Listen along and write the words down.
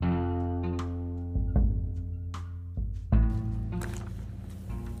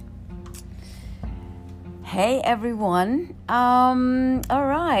Hey everyone. All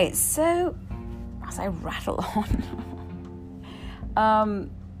right. So as I rattle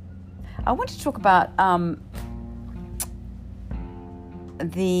on, I want to talk about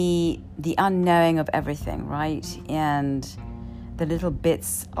the unknowing of everything, right? And the little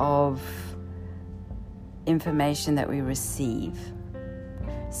bits of information that we receive.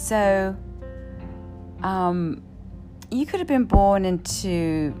 So you could have been born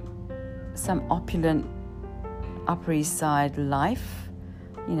into some opulent Upper East Side life,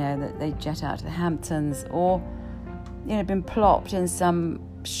 that they jet out to the Hamptons, or, been plopped in some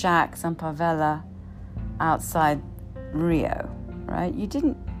shack, some favela outside Rio, right?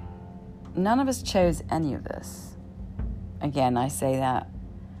 None of us chose any of this. Again, I say that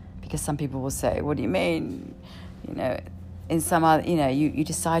because some people will say, what do you mean? In some other, you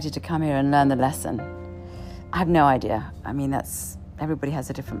decided to come here and learn the lesson. I have no idea. I mean, everybody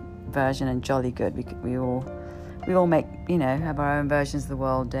has a different version, and jolly good. We all make, have our own versions of the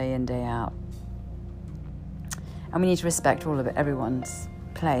world day in, day out. And we need to respect all of it, everyone's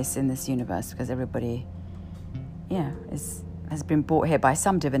place in this universe, because everybody, has been brought here by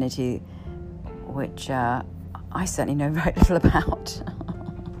some divinity, which I certainly know very little about,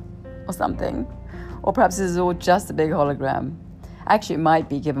 or something. Or perhaps this is all just a big hologram. Actually, it might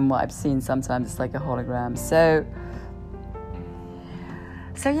be, given what I've seen. Sometimes it's like a hologram. So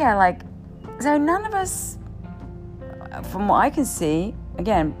none of us, from what I can see,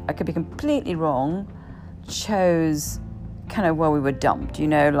 again, I could be completely wrong, chose kind of where we were dumped,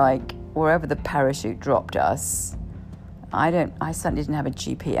 like wherever the parachute dropped us. I certainly didn't have a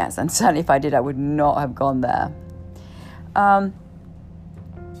GPS, and certainly if I did, I would not have gone there.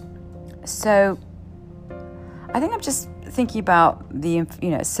 So I think I'm just thinking about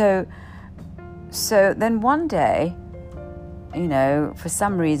so then one day, for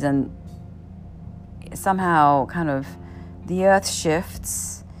some reason, somehow kind of the earth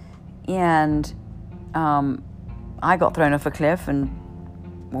shifts, and I got thrown off a cliff and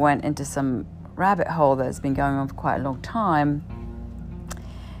went into some rabbit hole that's been going on for quite a long time,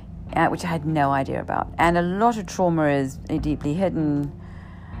 which I had no idea about. And a lot of trauma is deeply hidden.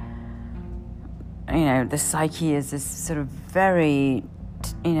 The psyche is this sort of very,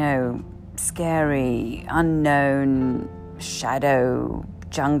 scary, unknown, shadow,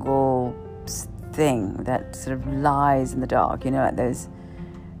 jungle thing that sort of lies in the dark, like those,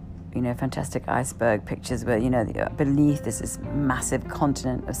 fantastic iceberg pictures where, beneath there's this massive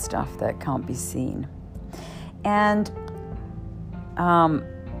continent of stuff that can't be seen. And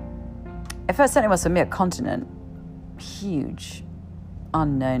it first certainly was for me a continent, huge,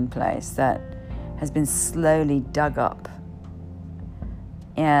 unknown place that has been slowly dug up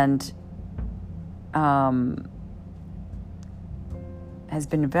and has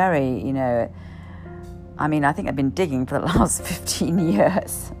been very, I think I've been digging for the last 15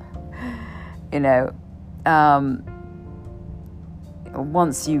 years.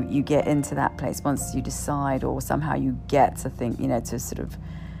 Once you get into that place, once you decide or somehow you get to think, to sort of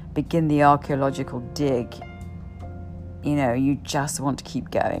begin the archaeological dig, you just want to keep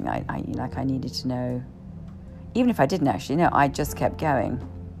going. I needed to know, even if I didn't actually know, I just kept going.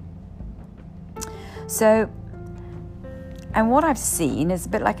 So, and what I've seen is a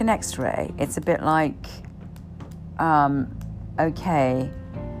bit like an X-ray. It's a bit like, okay,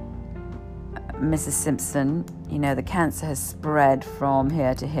 Mrs. Simpson, the cancer has spread from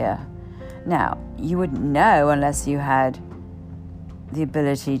here to here. Now, you wouldn't know unless you had the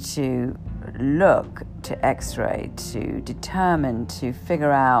ability to look, to X-ray, to determine, to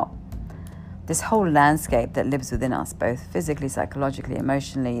figure out this whole landscape that lives within us, both physically, psychologically,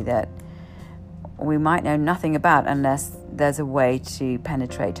 emotionally, that we might know nothing about unless there's a way to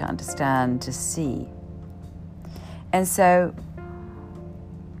penetrate, to understand, to see. And so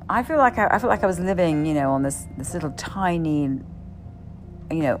I feel like I was living, on this little tiny,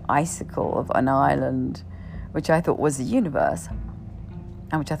 icicle of an island, which I thought was the universe,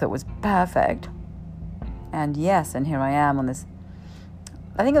 and which I thought was perfect. And yes, and here I am on this.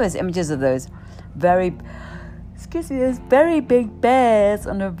 I think of those images of those very big bears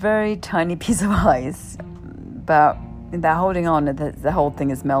on a very tiny piece of ice, but they're holding on, and the whole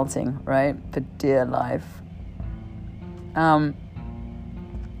thing is melting, right, for dear life. And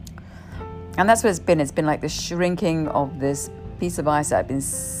that's what it's been. It's been like the shrinking of this piece of ice I've been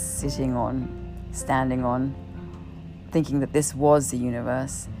standing on, thinking that this was the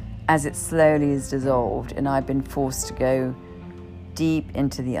universe, as it slowly is dissolved, and I've been forced to go deep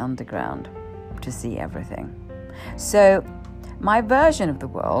into the underground to see everything. So my version of the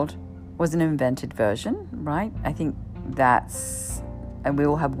world was an invented version, right? I think that's and we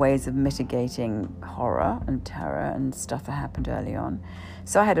all have ways of mitigating horror and terror and stuff that happened early on.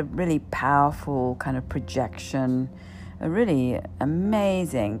 So I had a really powerful kind of projection, a really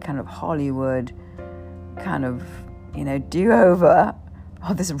amazing kind of Hollywood kind of, do-over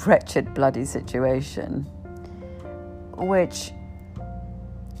of this wretched, bloody situation, which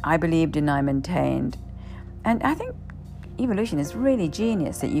I believed in, I maintained. And I think evolution is really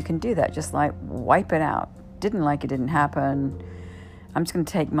genius that you can do that, just like wipe it out. Didn't like it, didn't happen. I'm just going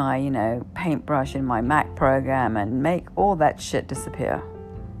to take my, paintbrush in my Mac program and make all that shit disappear.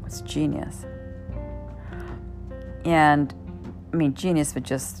 It's genius. And, genius for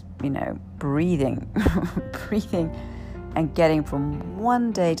just, breathing, breathing and getting from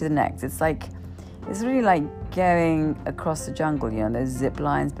one day to the next. It's really like going across the jungle, those zip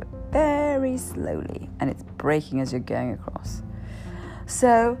lines, but very slowly. And it's breaking as you're going across.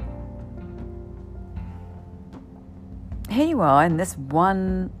 So here you are in this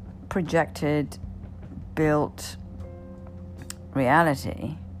one projected, built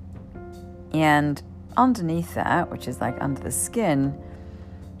reality. And underneath that, which is like under the skin,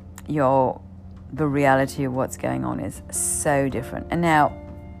 the reality of what's going on is so different. And now,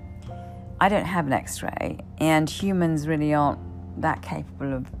 I don't have an X-ray, and humans really aren't that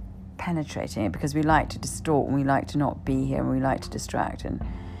capable of penetrating it because we like to distort and we like to not be here and we like to distract and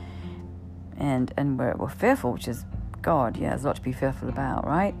we're fearful, which is God, yeah, there's a lot to be fearful about,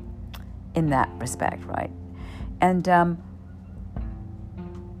 right? In that respect, right? And the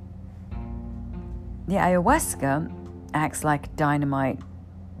ayahuasca acts like dynamite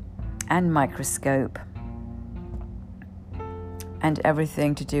and microscope and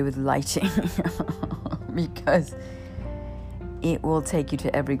everything to do with lighting because it will take you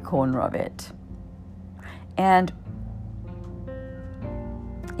to every corner of it. And,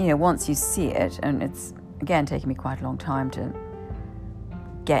 once you see it, and it's, again, taken me quite a long time to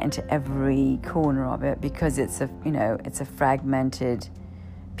get into every corner of it because it's a fragmented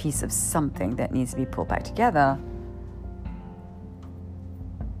piece of something that needs to be pulled back together.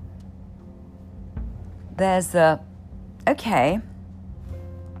 There's okay,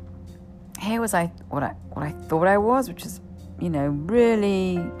 here was what I thought I was, which is,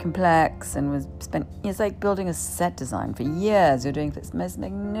 really complex and was spent, it's like building a set design for years. You're doing this most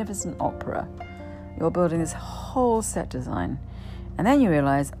magnificent opera. You're building this whole set design. And then you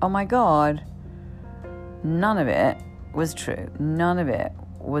realize, oh my God, none of it was true. None of it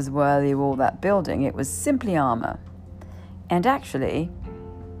was worthy of all that building. It was simply armor. And actually,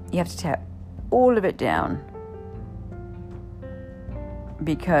 you have to tear all of it down.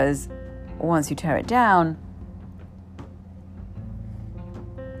 Because once you tear it down,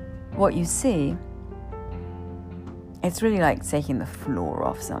 what you see, it's really like taking the floor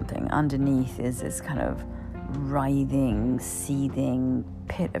off something. Underneath is this kind of writhing, seething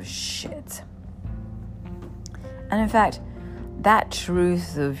pit of shit. And in fact, that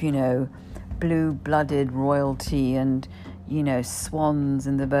truth of, blue-blooded royalty and, swans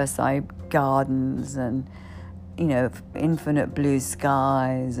in the Versailles Gardens and, infinite blue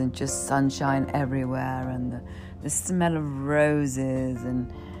skies and just sunshine everywhere and the smell of roses,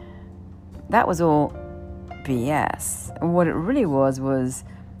 and that was all BS. And what it really was,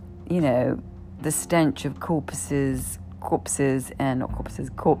 the stench of corpses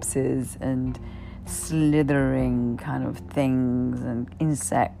and slithering kind of things and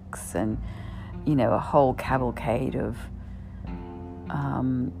insects and, a whole cavalcade of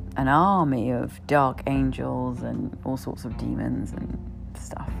an army of dark angels and all sorts of demons and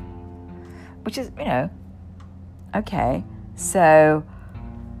stuff. Which is, okay. So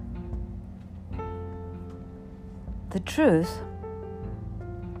the truth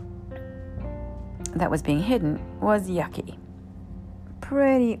that was being hidden was yucky.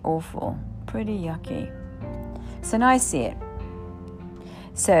 Pretty awful. Pretty yucky. So now I see it.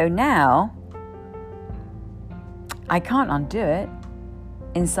 So now I can't undo it.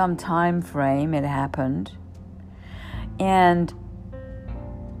 In some time frame it happened. And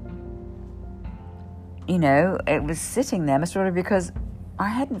it was sitting there most probably because I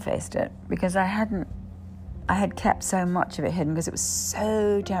hadn't faced it, because I had kept so much of it hidden because it was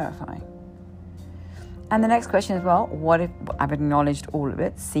so terrifying. And the next question is, well, what if I've acknowledged all of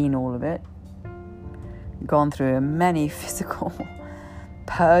it, seen all of it, gone through many physical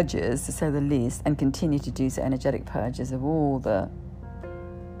purges, to say the least, and continue to do so, energetic purges of all the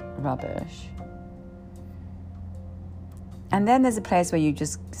rubbish. And then there's a place where you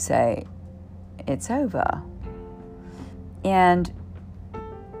just say, it's over. And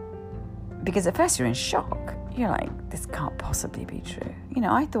because at first you're in shock. You're like, this can't possibly be true.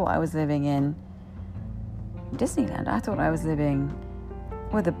 I thought I was living in Disneyland. I thought I was living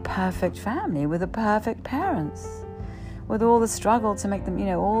with a perfect family, with the perfect parents, with all the struggle to make them,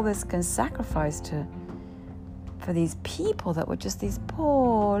 all this kind of sacrifice for these people that were just these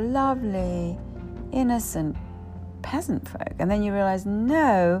poor, lovely, innocent peasant folk. And then you realize,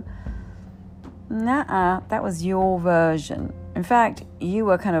 no, that was your version. In fact, you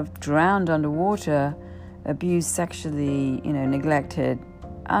were kind of drowned underwater, abused sexually, neglected,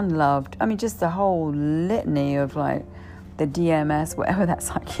 unloved. I mean, just the whole litany of like the DMS, whatever that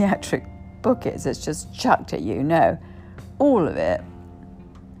psychiatric book is, it's just chucked at you. No, all of it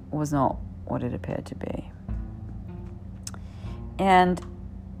was not what it appeared to be. And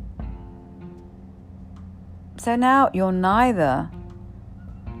so now you're neither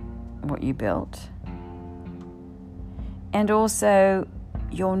what you built, and also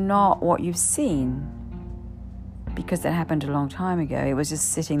you're not what you've seen, because that happened a long time ago. It was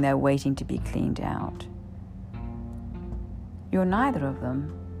just sitting there waiting to be cleaned out. You're neither of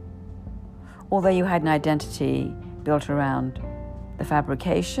them. Although you had an identity built around the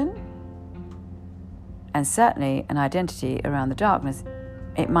fabrication, and certainly an identity around the darkness.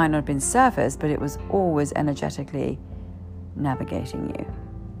 It might not have been surface, but it was always energetically navigating you.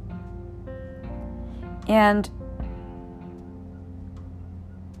 And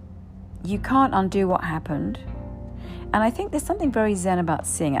you can't undo what happened. And I think there's something very Zen about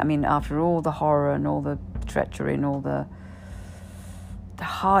seeing it. I mean, after all the horror and all the treachery and all the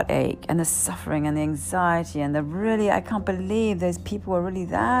heartache and the suffering and the anxiety and I can't believe those people were really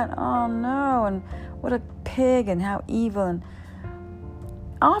that. Oh no, and what a pig and how evil. And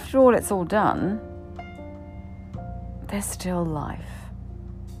after all it's all done, there's still life.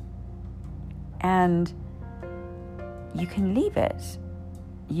 And you can leave it.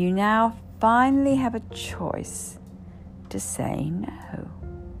 You now finally have a choice to say no.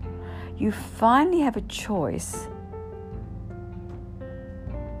 You finally have a choice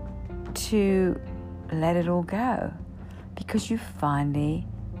to let it all go, because you finally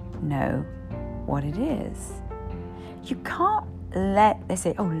know what it is. You can't they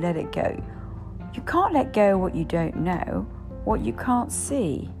say, let it go. You can't let go what you don't know, what you can't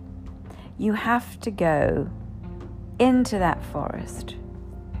see. You have to go into that forest,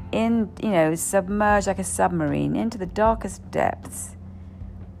 submerged like a submarine into the darkest depths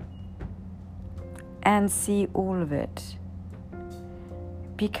and see all of it.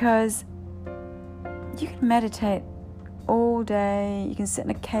 Because you can meditate all day, you can sit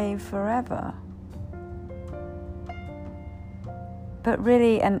in a cave forever. But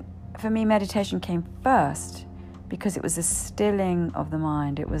really, and for me, meditation came first because it was a stilling of the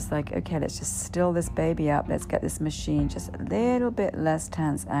mind. It was like, okay, let's just still this baby up. Let's get this machine just a little bit less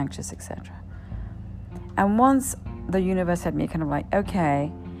tense, anxious, etc. And once the universe had me kind of like,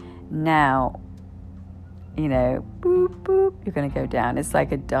 okay, now, boop, boop, you're going to go down. It's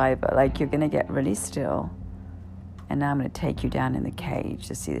like a diver, like you're going to get really still. And now I'm going to take you down in the cage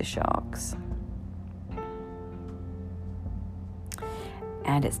to see the sharks.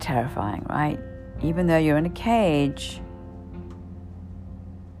 And it's terrifying, right? Even though you're in a cage,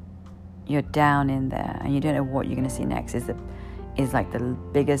 you're down in there and you don't know what you're going to see next. Is like the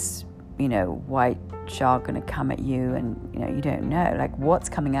biggest, white shark going to come at you, and, you don't know. Like, what's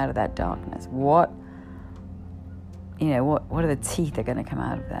coming out of that darkness? What are the teeth that are going to come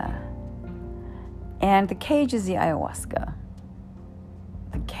out of there? And the cage is the ayahuasca.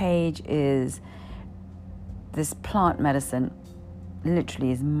 The cage is this plant medicine, literally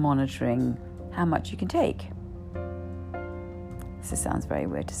is monitoring how much you can take. This sounds very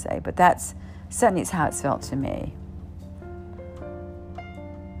weird to say, but that's certainly it's how it's felt to me.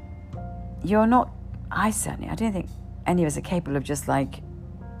 I don't think any of us are capable of just like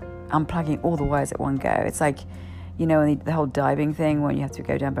unplugging all the wires at one go. It's like, the whole diving thing when you have to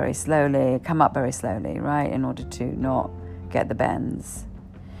go down very slowly, come up very slowly, right, in order to not get the bends.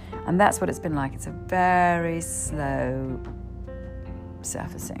 And that's what it's been like. It's a very slow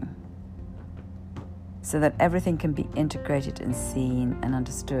surfacing, so that everything can be integrated and seen and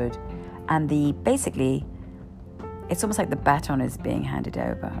understood. And basically, it's almost like the baton is being handed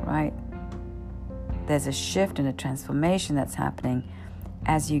over, right? There's a shift and a transformation that's happening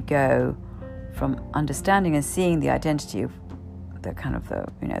as you go from understanding and seeing the identity of the kind of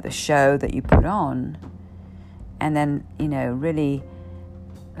the show that you put on, and then, really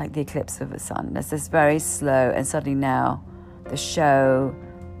like the eclipse of the sun. There's this very slow, and suddenly now the show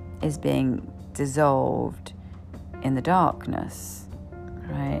is being dissolved in the darkness,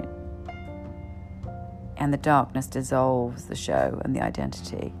 right? And the darkness dissolves the show and the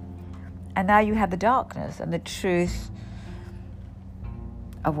identity. And now you have the darkness and the truth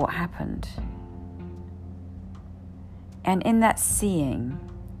of what happened. And in that seeing,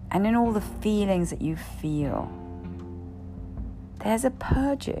 and in all the feelings that you feel, there's a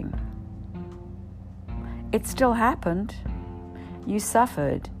purging. It still happened. You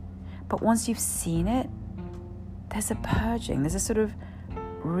suffered. But once you've seen it, there's a purging. There's a sort of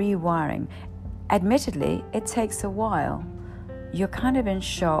rewiring. Admittedly, it takes a while. You're kind of in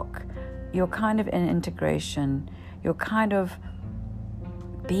shock. You're kind of in integration. You're kind of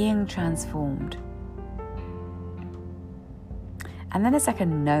being transformed. And then it's like a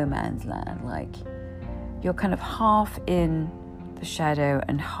no man's land. Like you're kind of half in the shadow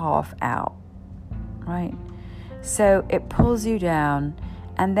and half out, right? So it pulls you down,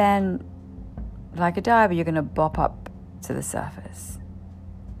 and then like a diver, you're going to bop up to the surface.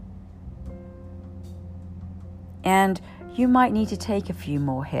 And you might need to take a few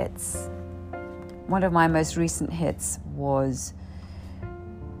more hits. One of my most recent hits was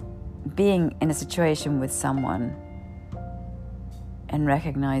being in a situation with someone and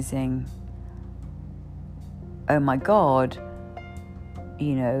recognizing, oh my God,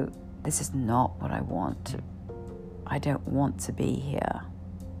 this is not what I want. I don't want to be here.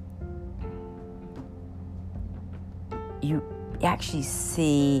 You actually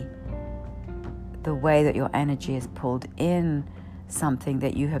see the way that your energy is pulled in something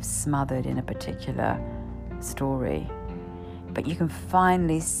that you have smothered in a particular story. But you can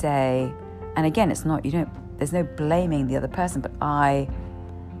finally say, and again, there's no blaming the other person, but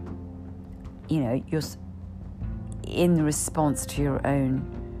you're in response to your own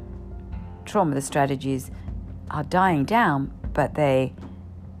trauma. The strategies are dying down, but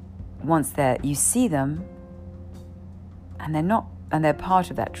once you see them, and they're part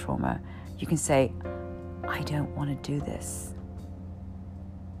of that trauma, you can say, I don't want to do this.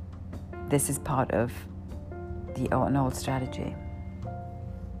 This is part of an old strategy.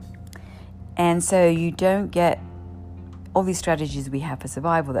 And so you don't get all these strategies we have for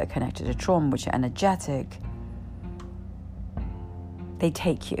survival that are connected to trauma, which are energetic. They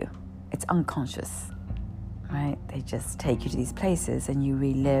take you. It's unconscious, right? They just take you to these places and you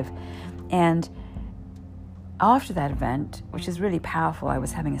relive. And after that event, which is really powerful, I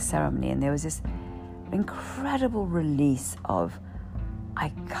was having a ceremony and there was this incredible release of,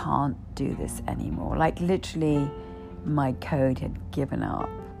 I can't do this anymore. Like literally my code had given up.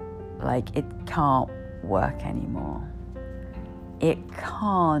 Like it can't work anymore. It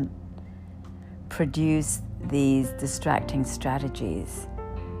can't produce these distracting strategies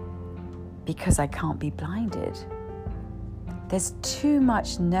because I can't be blinded. There's too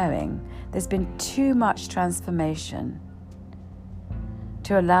much knowing. There's been too much transformation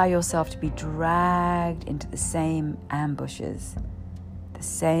to allow yourself to be dragged into the same ambushes, the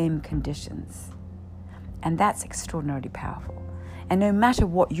same conditions. And that's extraordinarily powerful. And no matter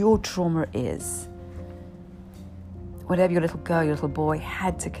what your trauma is, whatever your little girl, your little boy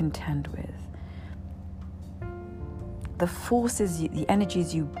had to contend with, the forces, the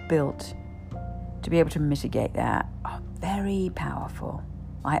energies you built to be able to mitigate that are very powerful.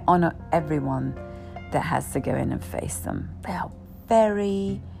 I honor everyone that has to go in and face them. They are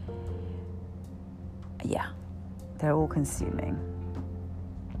they're all consuming.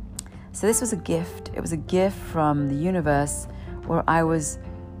 So this was a gift. It was a gift from the universe where there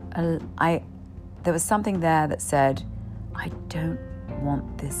was something there that said, I don't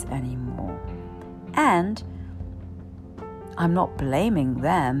want this anymore. And I'm not blaming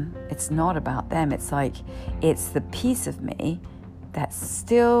them. It's not about them. It's like, it's the piece of me that's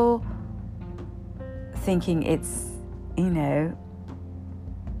still thinking it's, in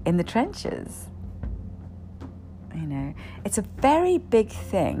the trenches. It's a very big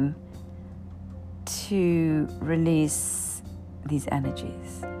thing to release these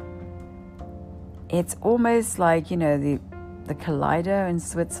energies. It's almost like, the Collider in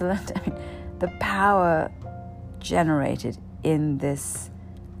Switzerland. I mean, the power generated in this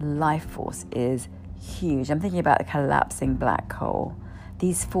life force is huge. I'm thinking about the collapsing black hole.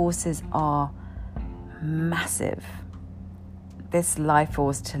 These forces are massive. This life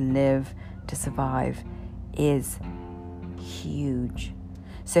force to live, to survive, is huge.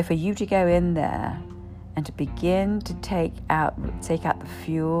 So for you to go in there and to begin to take out the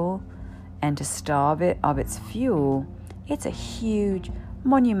fuel and to starve it of its fuel, it's a huge,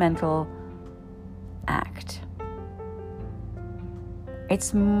 monumental act.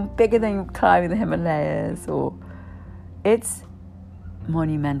 It's bigger than climbing the Himalayas, or it's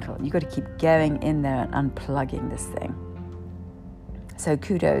monumental. You've got to keep going in there and unplugging this thing. So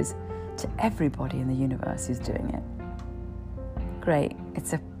kudos to everybody in the universe who's doing it. Great.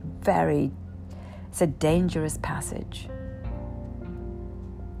 It's a dangerous passage.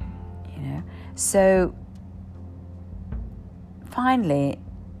 So finally,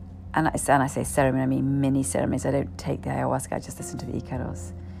 and I say ceremony, I mean mini ceremonies. I don't take the ayahuasca, I just listen to the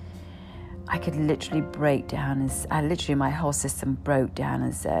Icaros. I could literally break down, my whole system broke down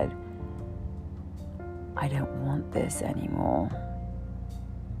and said, I don't want this anymore.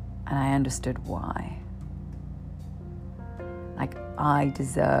 And I understood why. Like, I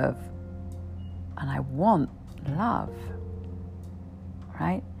deserve and I want love,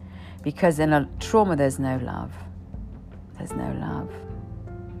 right? Because in a trauma, there's no love. There's no love.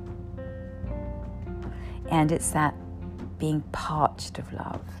 And it's that being parched of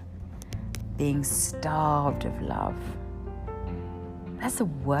love, being starved of love. That's the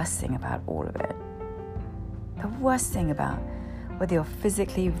worst thing about all of it. The worst thing about whether you're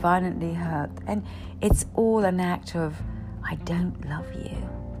physically, violently hurt, and it's all an act of, I don't love you.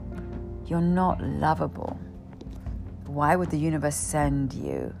 You're not lovable. Why would the universe send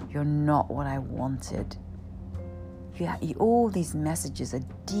you? You're not what I wanted. All these messages are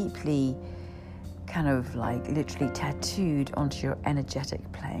deeply kind of like literally tattooed onto your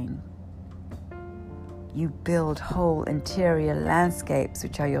energetic plane. You build whole interior landscapes,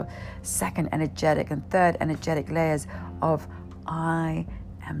 which are your second energetic and third energetic layers of, I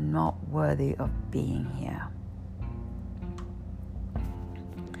am not worthy of being here.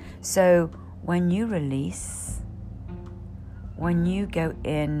 So when you release, when you go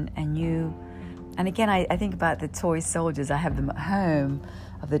in and again, I think about the toy soldiers, I have them at home,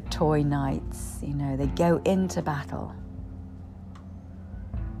 of the toy knights, they go into battle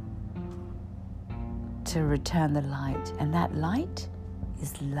to return the light, and that light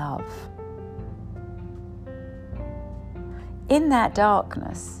is love. In that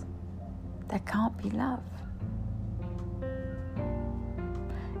darkness, there can't be love.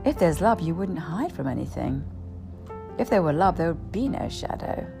 If there's love, you wouldn't hide from anything. If there were love, there would be no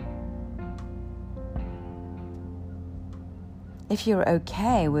shadow. If you're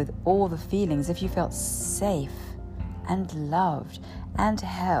okay with all the feelings, if you felt safe and loved and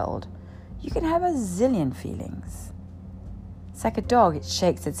held, you can have a zillion feelings. It's like a dog, it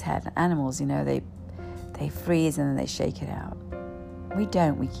shakes its head. Animals, they freeze and then they shake it out. We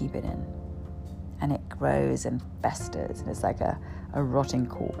don't, we keep it in. And it grows and festers, and it's like a rotting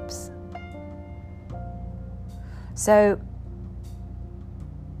corpse. So,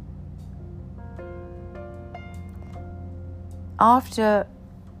 after,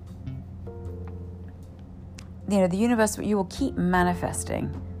 the universe, you will keep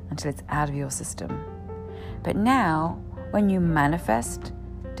manifesting until it's out of your system. But now, when you manifest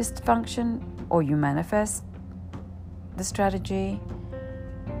dysfunction or you manifest the strategy,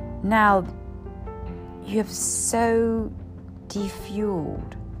 now you have so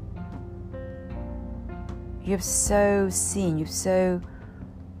defueled, you've so seen, you've so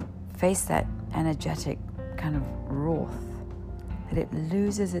faced that energetic kind of wrath that it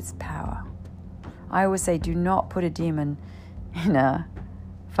loses its power. I always say, do not put a demon in a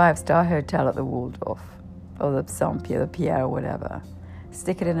 5-star hotel at the Waldorf or the Saint-Pierre, the Pierre, or whatever.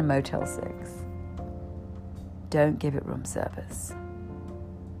 Stick it in a Motel 6. Don't give it room service.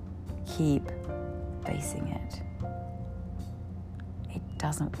 Keep facing it. It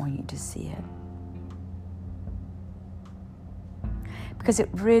doesn't want you to see it. Because it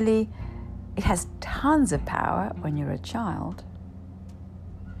has tons of power when you're a child.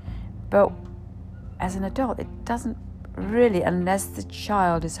 But as an adult, it doesn't really, unless the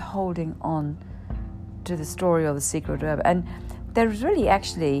child is holding on to the story or the secret or whatever. And there's really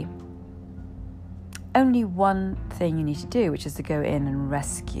actually only one thing you need to do, which is to go in and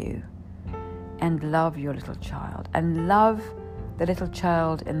rescue and love your little child, and love the little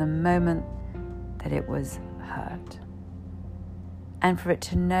child in the moment that it was hurt. And for it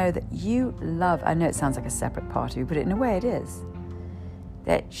to know that you love, I know it sounds like a separate part of you, but in a way it is,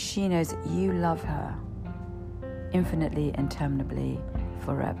 that she knows that you love her infinitely, interminably,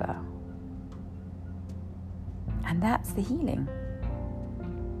 forever. And that's the healing.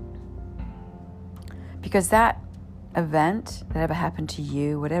 Because that event that ever happened to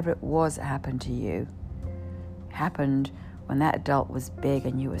you, whatever it was that happened to you, happened when that adult was big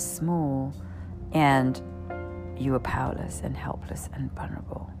and you were small, and you were powerless and helpless and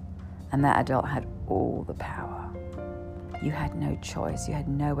vulnerable. And that adult had all the power. You had no choice. You had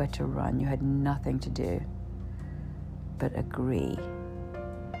nowhere to run. You had nothing to do but agree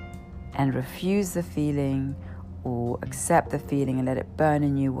and refuse the feeling, or accept the feeling and let it burn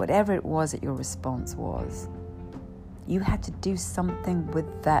in you, whatever it was that your response was. You had to do something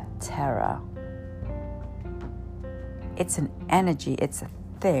with that terror. It's an energy, it's a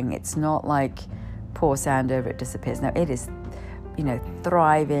thing. It's not like pour sand over it, disappears. No, it is,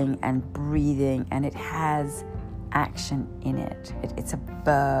 thriving and breathing, and it has action in it. It's a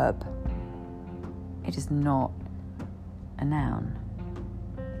verb. It is not a noun.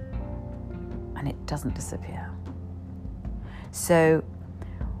 And it doesn't disappear. So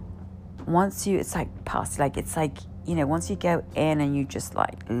once it's like past, like it's like, once you go in and you just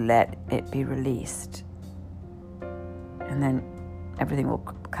like let it be released, and then everything will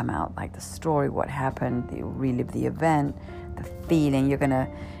come out, like the story, what happened, you relive the event, the feeling,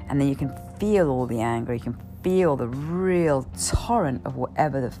 and then you can feel all the anger, you can feel the real torrent of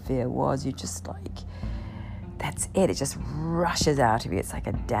whatever the fear was. You just like, that's it. It just rushes out of you. It's like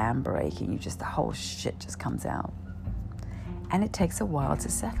a dam breaking. The whole shit just comes out. And it takes a while to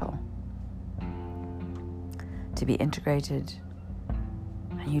settle, to be integrated.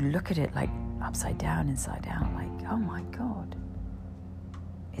 And you look at it like upside down, inside out, like, oh my God,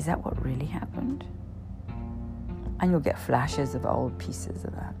 is that what really happened? And you'll get flashes of old pieces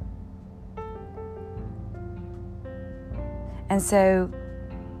of that. And so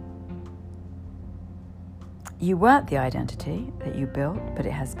you weren't the identity that you built, but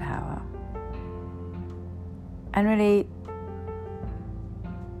it has power. And really,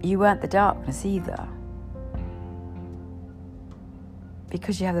 you weren't the darkness either,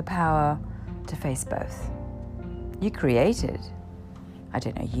 because you have the power to face both. You created, I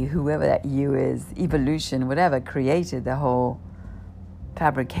don't know, whoever that you is, evolution, whatever, created the whole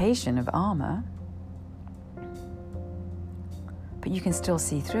fabrication of armor. But you can still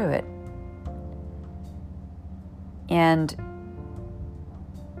see through it. And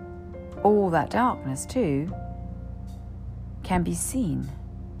all that darkness too can be seen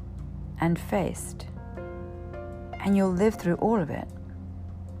and faced. And you'll live through all of it.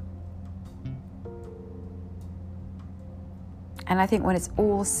 And I think when it's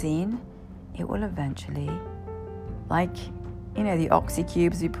all seen, it will eventually, like, the oxy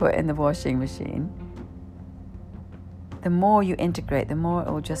cubes you put in the washing machine, the more you integrate, the more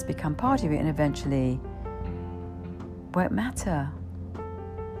it will just become part of you, and eventually won't matter.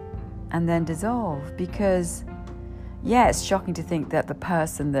 And then dissolve. Because, it's shocking to think that the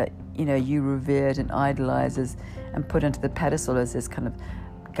person that, you revered and idolized and put onto the pedestal as this kind of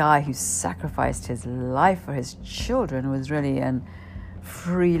guy who sacrificed his life for his children was really an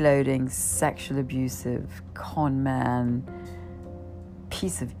freeloading, sexual abusive, con man,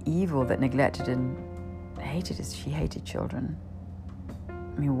 piece of evil that neglected and she hated children.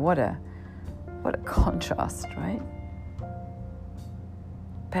 I mean, what a contrast, right?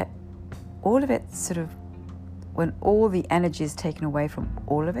 But all of it sort of, when all the energy is taken away from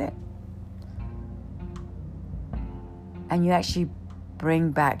all of it, and you actually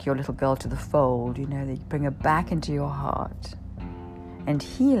bring back your little girl to the fold, you bring her back into your heart and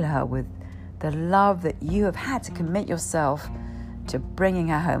heal her with the love that you have had to commit yourself to bringing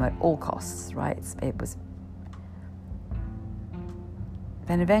her home at all costs, right?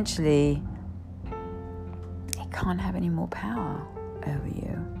 Then eventually it can't have any more power over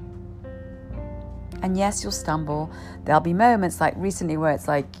you. And yes, you'll stumble. There'll be moments like recently where it's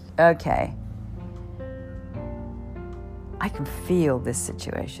like, okay, I can feel this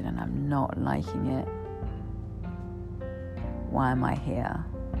situation and I'm not liking it. Why am I here?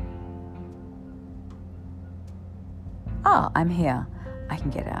 I'm here. I can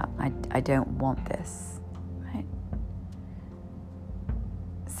get out. I don't want this. Right?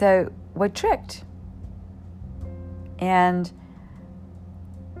 So we're tricked. And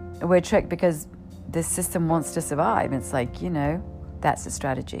we're tricked because this system wants to survive. It's like, that's a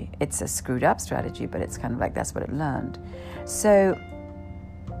strategy. It's a screwed up strategy, but it's kind of like that's what it learned. So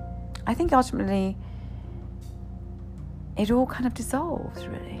I think ultimately it all kind of dissolves,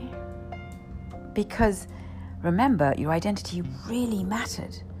 really. Because remember, your identity really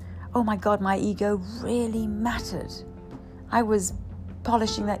mattered. Oh my God, my ego really mattered. I was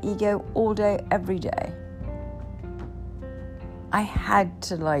polishing that ego all day, every day. I had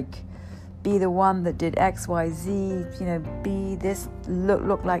to be the one that did X, Y, Z, be this,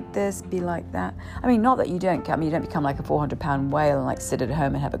 look like this, be like that. I mean, not that you don't become like a 400-pound whale and sit at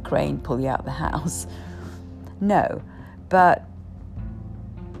home and have a crane pull you out of the house. No, but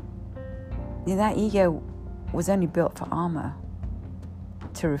that ego was only built for armor,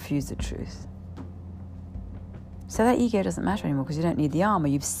 to refuse the truth. So that ego doesn't matter anymore because you don't need the armor.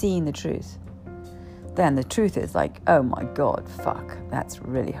 You've seen the truth. Then the truth is oh my God, fuck, that's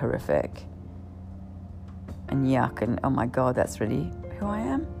really horrific. And yuck, and oh my God, that's really who I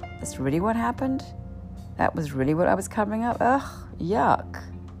am? That's really what happened? That was really what I was covering up? Ugh, yuck.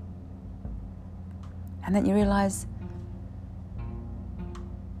 And then you realize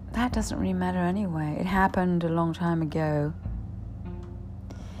that doesn't really matter anyway. It happened a long time ago.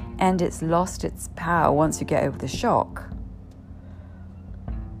 and it's lost its power once you get over the shock.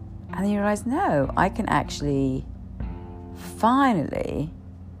 And then you realize, no, I can actually finally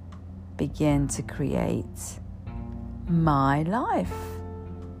begin to create my life.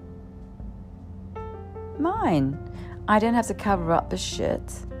 Mine. I don't have to cover up the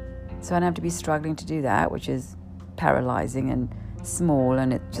shit, so I don't have to be struggling to do that, which is paralyzing and small,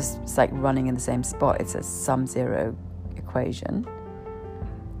 and it's like running in the same spot. It's a sum-zero equation.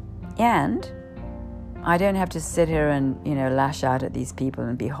 And I don't have to sit here and, lash out at these people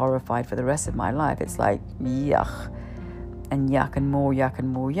and be horrified for the rest of my life. It's like yuck and yuck and more yuck and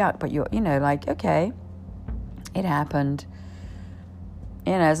more yuck. But you're, like, okay, it happened.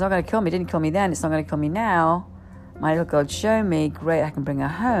 It's not going to kill me. It didn't kill me then. It's not going to kill me now. My little God showed me. Great, I can bring her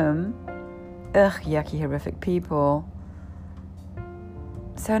home. Ugh, yucky, horrific people.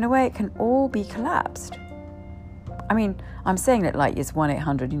 So in a way, it can all be collapsed. I mean, I'm saying it like it's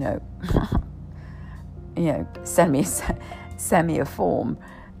 1-800, send me a form.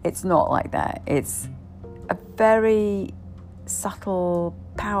 It's not like that. It's a very subtle,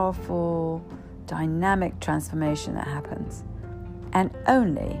 powerful, dynamic transformation that happens. And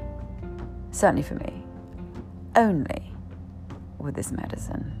only, certainly for me, only with this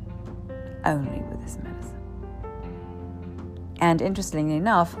medicine. Only with this medicine. And interestingly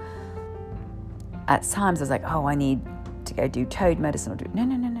enough, at times I was like, I need to go do toad medicine or do...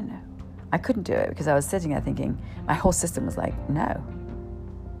 No. I couldn't do it because I was sitting there thinking, my whole system was like, no,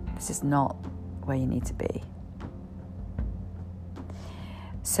 this is not where you need to be.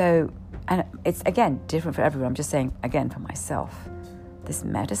 So, and it's, again, different for everyone. I'm just saying, again, for myself, this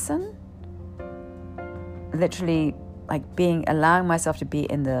medicine, literally like allowing myself to be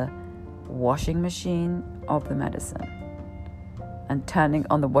in the washing machine of the medicine and turning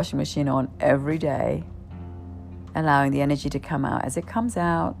on the washing machine on every day, allowing the energy to come out as it comes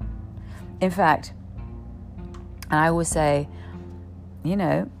out. In fact, and I always say,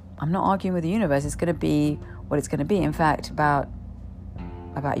 I'm not arguing with the universe. It's going to be what it's going to be. In fact, about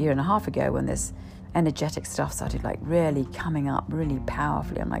a year and a half ago, when this energetic stuff started like really coming up really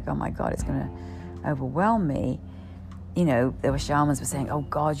powerfully, I'm like, oh my God, it's going to overwhelm me. There were shamans were saying, oh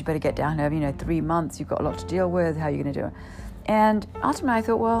God, you better get down here. 3 months, you've got a lot to deal with. How are you going to do it? And ultimately I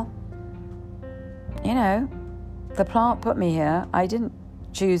thought, well, the plant put me here. I didn't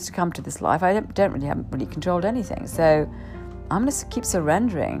choose to come to this life. I haven't really controlled anything. So I'm going to keep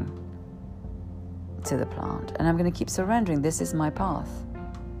surrendering to the plant, and I'm going to keep surrendering. This is my path.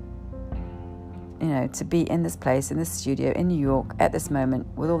 To be in this place, in this studio, in New York, at this moment,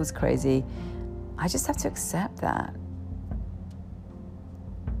 with all this crazy, I just have to accept that.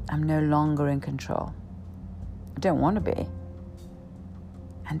 I'm no longer in control. I don't want to be.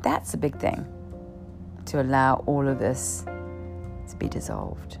 And that's a big thing, to allow all of this to be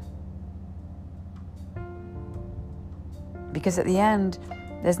dissolved. Because at the end,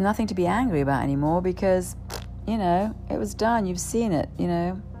 there's nothing to be angry about anymore because, it was done. You've seen it,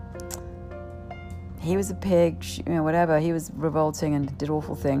 He was a pig, whatever. He was revolting and did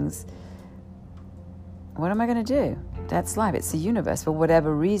awful things. What am I going to do? That's life. It's the universe for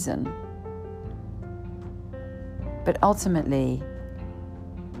whatever reason. But ultimately,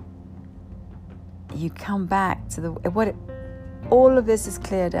 you come back to all of this is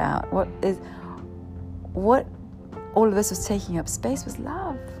cleared out. What all of this was taking up space was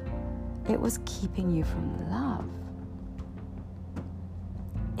love. It was keeping you from love.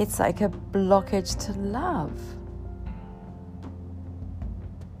 It's like a blockage to love.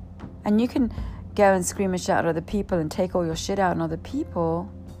 And you can go and scream and shout at other people and take all your shit out on other people,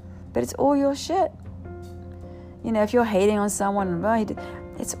 but it's all your shit. If you're hating on someone,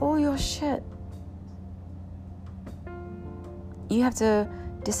 it's all your shit. You have to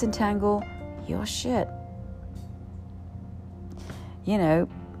disentangle your shit.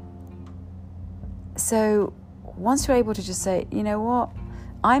 So once you're able to just say, what?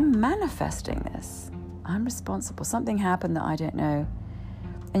 I'm manifesting this. I'm responsible. Something happened that I don't know.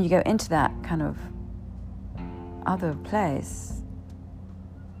 And you go into that kind of other place.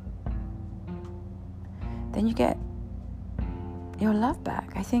 Then you get your love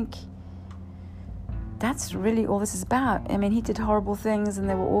back. I think that's really all this is about. I mean, he did horrible things and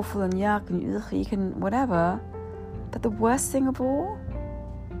they were awful and yuck and ugh, you can whatever. But the worst thing of all,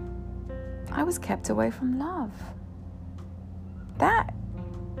 I was kept away from love. That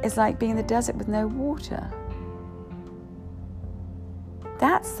is like being in the desert with no water.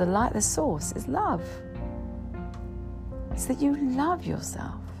 That's the light, the source is love. So that you love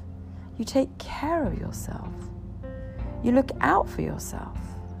yourself. You take care of yourself. You look out for yourself.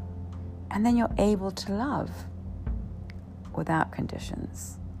 And then you're able to love without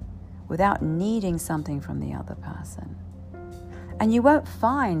conditions, without needing something from the other person. And you won't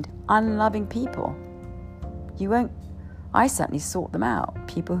find unloving people. I certainly sought them out,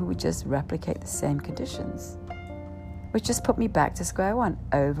 people who would just replicate the same conditions, which just put me back to square one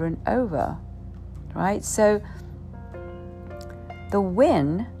over and over, right? So the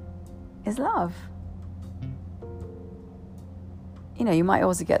win is love. You might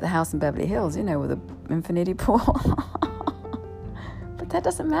also get the house in Beverly Hills, with an infinity pool. But that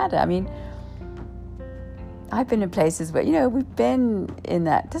doesn't matter. I mean, I've been in places where, we've been in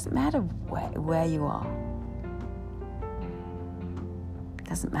that. It doesn't matter where you are. It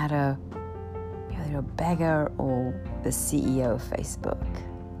doesn't matter whether you're a beggar or the CEO of Facebook.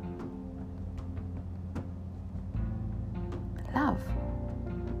 Love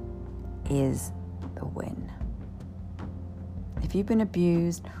is the win. If you've been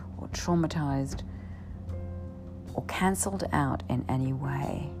abused or traumatized or cancelled out in any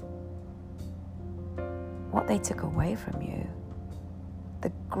way, what they took away from you,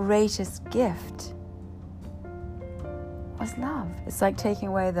 the greatest gift, was love. It's like taking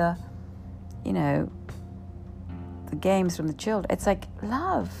away the games from the children. It's like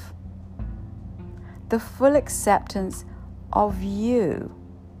love. The full acceptance of you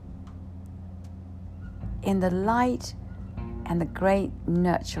in the light and the great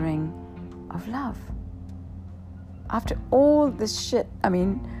nurturing of love. After all this shit,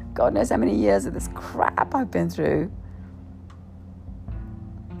 God knows how many years of this crap I've been through,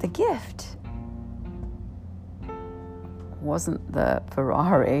 the gift wasn't the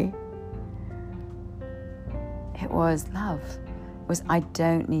Ferrari. It was love. It was, I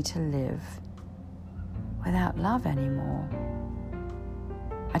don't need to live without love anymore.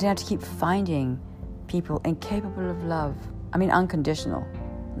 I don't have to keep finding people incapable of love. Unconditional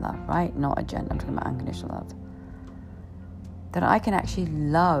love, right? Not agenda. I'm talking about unconditional love. That I can actually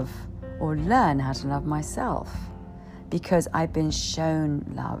love or learn how to love myself because I've been shown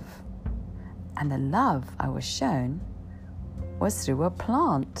love. And the love I was shown was through a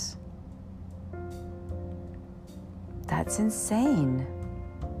plant. That's insane.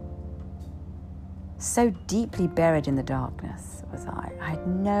 So deeply buried in the darkness was I. I had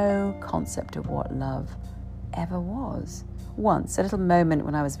no concept of what love ever was. Once, a little moment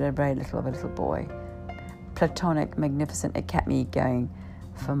when I was very, very little of a little boy. Platonic, magnificent. It kept me going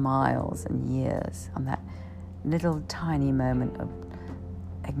for miles and years on that little tiny moment of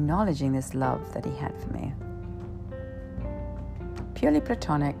acknowledging this love that he had for me. Purely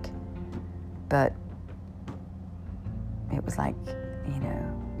platonic, but it was like,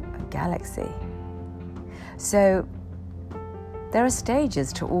 a galaxy. So there are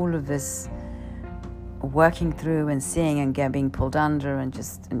stages to all of this working through and seeing and being pulled under and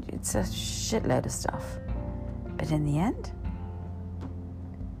it's a shitload of stuff. But in the end,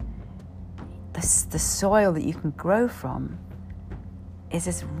 the soil that you can grow from is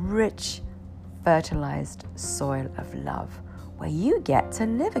this rich, fertilized soil of love where you get to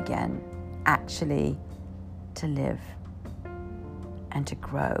live again, actually to live and to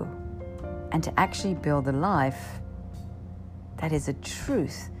grow and to actually build a life that is a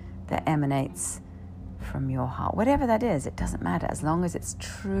truth that emanates from your heart. Whatever that is, it doesn't matter as long as it's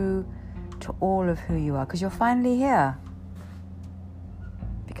true to all of who you are, because you're finally here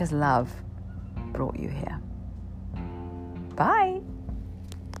because love brought you here. Bye.